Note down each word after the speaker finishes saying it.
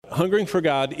hungering for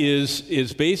God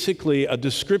is basically a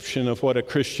description of what a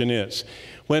Christian is.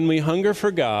 When we hunger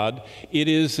for God, it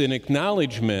is an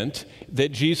acknowledgement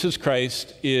that Jesus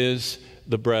Christ is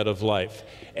the bread of life.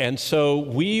 And so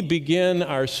we begin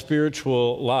our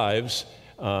spiritual lives.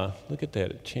 Look at that,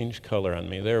 it changed color on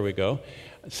me. There we go.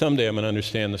 Someday I'm going to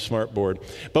understand the smart board.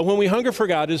 But when we hunger for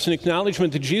God, it's an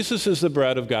acknowledgement that Jesus is the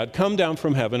bread of God, come down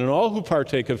from heaven, and all who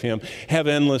partake of him have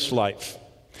endless life.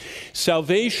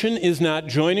 Salvation is not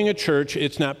joining a church,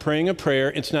 it's not praying a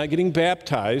prayer, it's not getting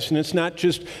baptized, and it's not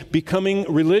just becoming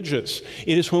religious.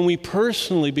 It is when we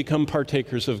personally become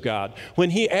partakers of God,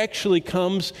 when he actually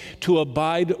comes to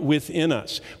abide within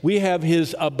us. We have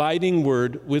his abiding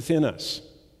word within us,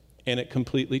 and it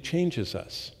completely changes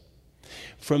us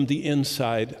from the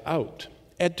inside out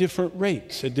at different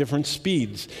rates, at different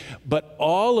speeds. But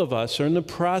all of us are in the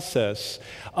process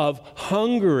of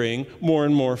hungering more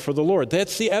and more for the Lord.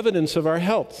 That's the evidence of our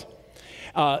health.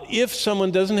 If someone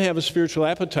doesn't have a spiritual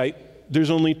appetite, there's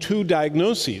only two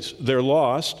diagnoses. They're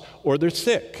lost or they're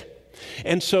sick.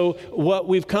 And so what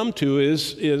we've come to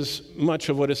is much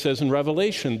of what it says in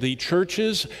Revelation. The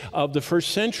churches of the first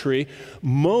century,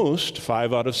 most,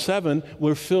 5 out of 7,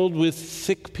 were filled with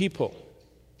sick people.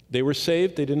 They were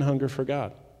saved, they didn't hunger for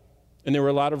God. And there were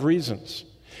a lot of reasons.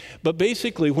 But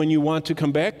basically, when you want to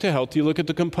come back to health, you look at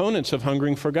the components of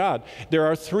hungering for God. There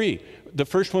are 3. The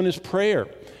first one is prayer.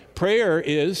 Prayer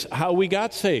is how we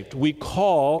got saved. We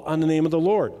call on the name of the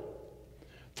Lord.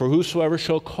 For whosoever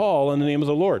shall call on the name of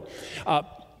the Lord.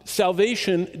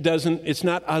 Salvation it's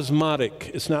not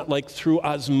osmotic. It's not like through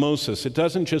osmosis. It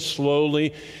doesn't just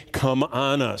slowly come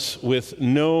on us with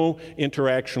no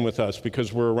interaction with us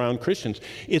because we're around Christians.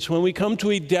 It's when we come to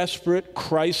a desperate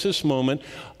crisis moment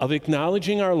of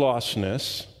acknowledging our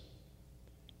lostness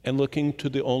and looking to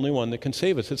the only one that can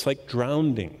save us. It's like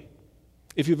drowning.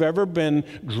 If you've ever been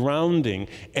drowning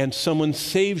and someone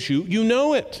saves you, you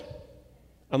know it.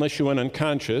 Unless you went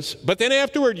unconscious, but then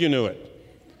afterward you knew it.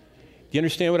 Do you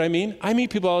understand what I mean? I meet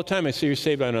people all the time. I say, you're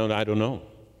saved? I don't know.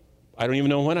 I don't even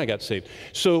know when I got saved.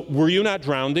 So were you not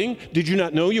drowning? Did you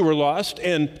not know you were lost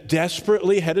and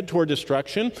desperately headed toward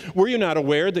destruction? Were you not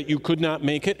aware that you could not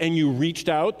make it and you reached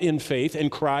out in faith and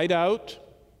cried out?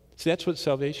 See, that's what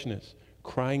salvation is.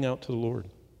 Crying out to the Lord.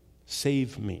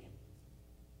 Save me.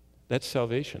 That's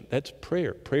salvation. That's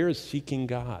prayer. Prayer is seeking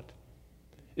God.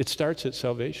 It starts at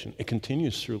salvation. It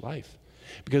continues through life.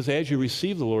 Because as you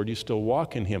receive the Lord, you still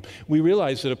walk in him. We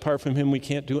realize that apart from him, we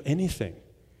can't do anything.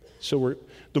 So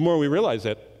the more we realize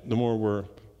that, the more we're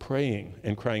praying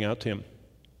and crying out to him.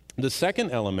 The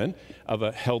second element of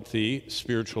a healthy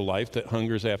spiritual life that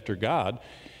hungers after God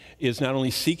is not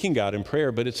only seeking God in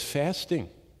prayer, but it's fasting.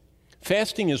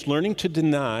 Fasting is learning to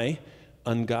deny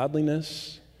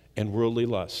ungodliness and worldly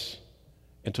lusts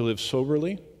and to live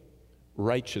soberly,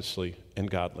 righteously, and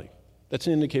godly. That's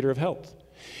an indicator of health.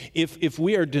 If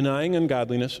we are denying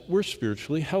ungodliness, we're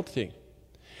spiritually healthy.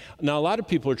 Now, a lot of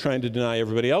people are trying to deny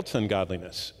everybody else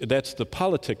ungodliness. That's the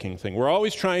politicking thing. We're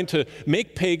always trying to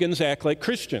make pagans act like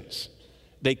Christians.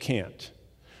 They can't.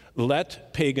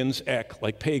 Let pagans act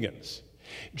like pagans.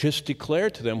 Just declare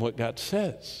to them what God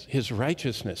says, his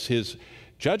righteousness, his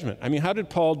judgment. I mean, how did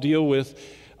Paul deal with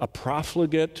a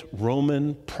profligate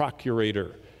Roman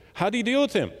procurator? How did he deal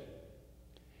with him?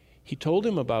 He told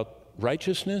him about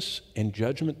righteousness and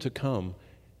judgment to come,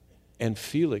 and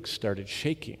Felix started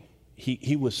shaking.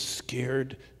 He was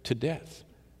scared to death.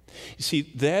 You see,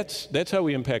 that's how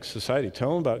we impact society. Tell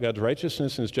them about God's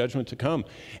righteousness and his judgment to come.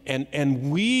 And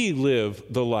we live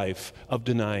the life of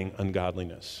denying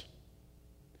ungodliness.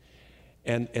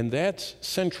 And that's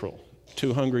central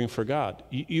to hungering for God.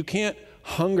 You can't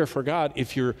hunger for God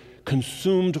if you're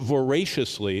consumed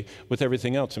voraciously with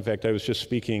everything else. In fact, I was just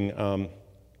speaking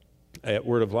at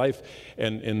Word of Life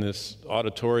and in this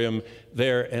auditorium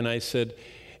there, and I said,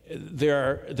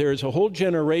 there's a whole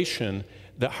generation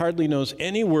that hardly knows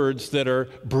any words that are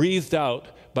breathed out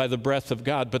by the breath of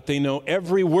God, but they know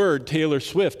every word Taylor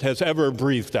Swift has ever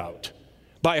breathed out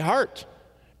by heart,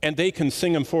 and they can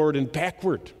sing them forward and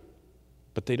backward,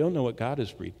 but they don't know what God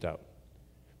has breathed out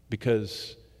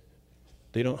because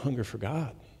they don't hunger for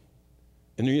God,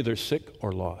 and they're either sick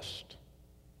or lost.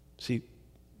 See,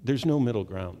 there's no middle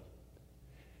ground.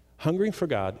 Hungering for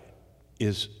God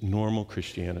is normal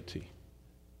Christianity.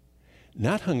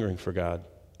 Not hungering for God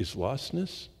is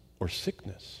lostness or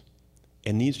sickness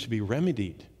and needs to be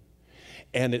remedied.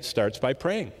 And it starts by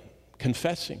praying,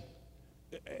 confessing,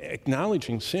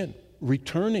 acknowledging sin,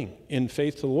 returning in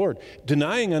faith to the Lord,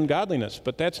 denying ungodliness,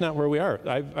 but that's not where we are.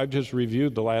 I've just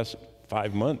reviewed the last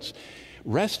 5 months.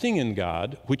 Resting in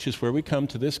God, which is where we come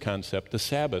to this concept, the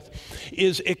Sabbath,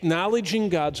 is acknowledging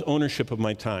God's ownership of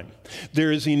my time.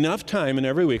 There is enough time in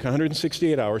every week,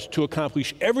 168 hours, to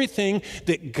accomplish everything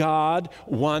that God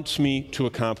wants me to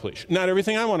accomplish. Not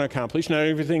everything I want to accomplish, not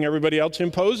everything everybody else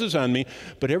imposes on me,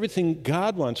 but everything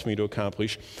God wants me to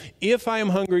accomplish. If I am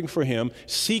hungering for Him,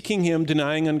 seeking Him,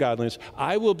 denying ungodliness,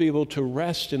 I will be able to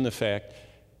rest in the fact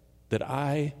that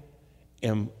I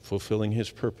am fulfilling His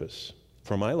purpose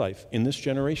for my life in this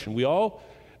generation. We all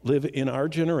live in our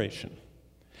generation,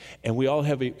 and we all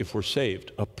have, if we're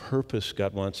saved, a purpose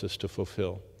God wants us to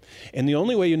fulfill. And the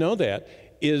only way you know that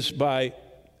is by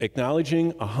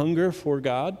acknowledging a hunger for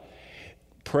God,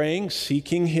 praying,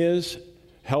 seeking His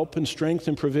help and strength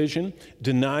and provision,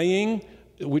 denying,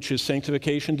 which is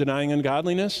sanctification, denying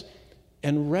ungodliness,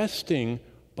 and resting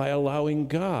by allowing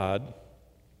God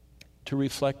to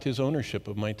reflect His ownership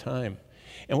of my time.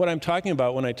 And what I'm talking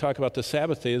about when I talk about the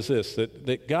Sabbath day is this,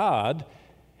 that God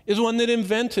is the one that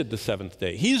invented the seventh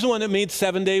day. He's the one that made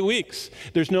 7-day weeks.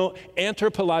 There's no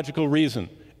anthropological reason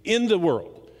in the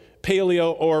world,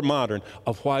 paleo or modern,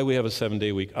 of why we have a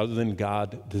 7-day week other than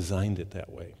God designed it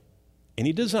that way. And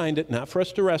He designed it not for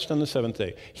us to rest on the seventh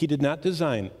day. He did not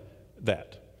design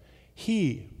that.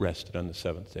 He rested on the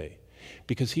seventh day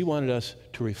because He wanted us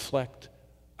to reflect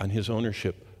on His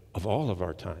ownership of all of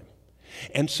our time.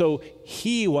 And so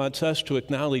He wants us to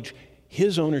acknowledge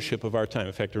His ownership of our time.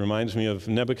 In fact, it reminds me of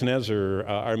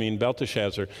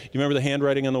Belteshazzar. Do you remember the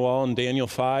handwriting on the wall in Daniel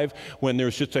 5 when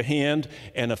there's just a hand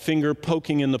and a finger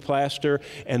poking in the plaster?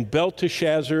 And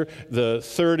Belteshazzar, the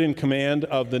third in command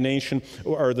of the nation,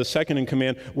 or the second in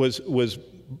command, was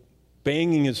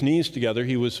banging his knees together.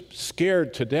 He was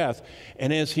scared to death.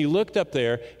 And as he looked up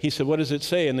there, he said, "What does it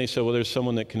say?" And they said, "Well, there's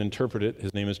someone that can interpret it.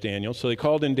 His name is Daniel." So they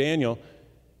called in Daniel,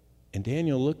 and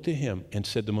Daniel looked to him and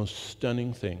said the most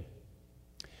stunning thing.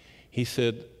 He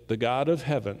said, "The God of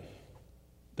heaven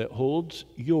that holds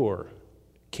your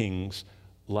king's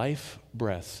life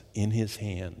breath in His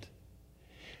hand,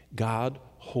 God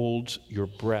holds your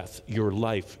breath, your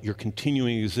life, your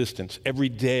continuing existence every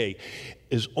day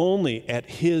is only at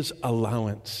His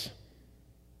allowance.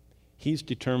 He's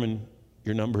determined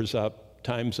your number's up,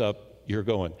 time's up, you're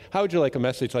going." How would you like a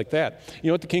message like that? You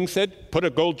know what the king said? Put a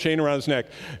gold chain around his neck.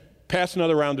 Pass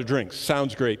another round of drinks.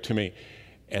 Sounds great to me.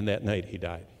 And that night he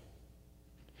died.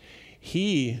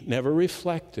 He never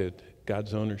reflected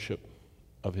God's ownership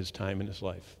of his time and his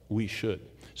life. We should.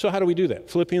 So how do we do that?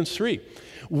 Philippians 3.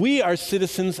 We are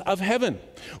citizens of heaven.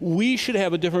 We should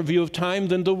have a different view of time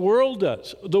than the world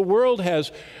does. The world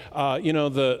has,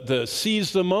 the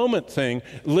seize the moment thing.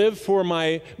 Live for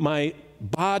my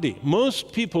body.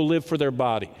 Most people live for their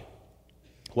body.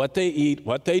 What they eat,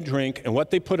 what they drink, and what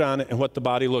they put on it, and what the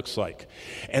body looks like.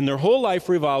 And their whole life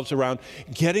revolves around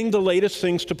getting the latest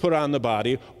things to put on the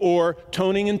body, or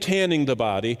toning and tanning the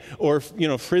body, or,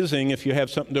 frizzing if you have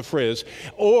something to frizz,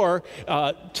 or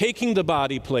taking the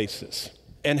body places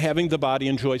and having the body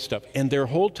enjoy stuff. And their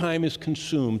whole time is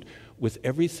consumed with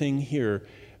everything here.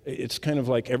 It's kind of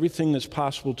like everything that's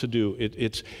possible to do.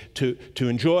 It's to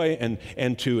enjoy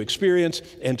and to experience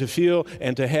and to feel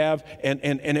and to have.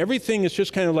 And everything is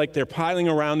just kind of like they're piling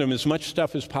around them as much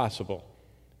stuff as possible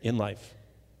in life.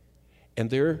 And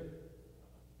they're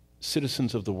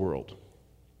citizens of the world.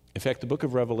 In fact, the book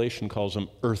of Revelation calls them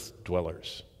earth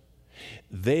dwellers.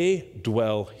 They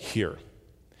dwell here.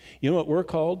 You know what we're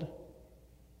called?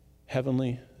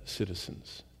 Heavenly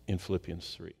citizens in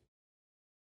Philippians 3.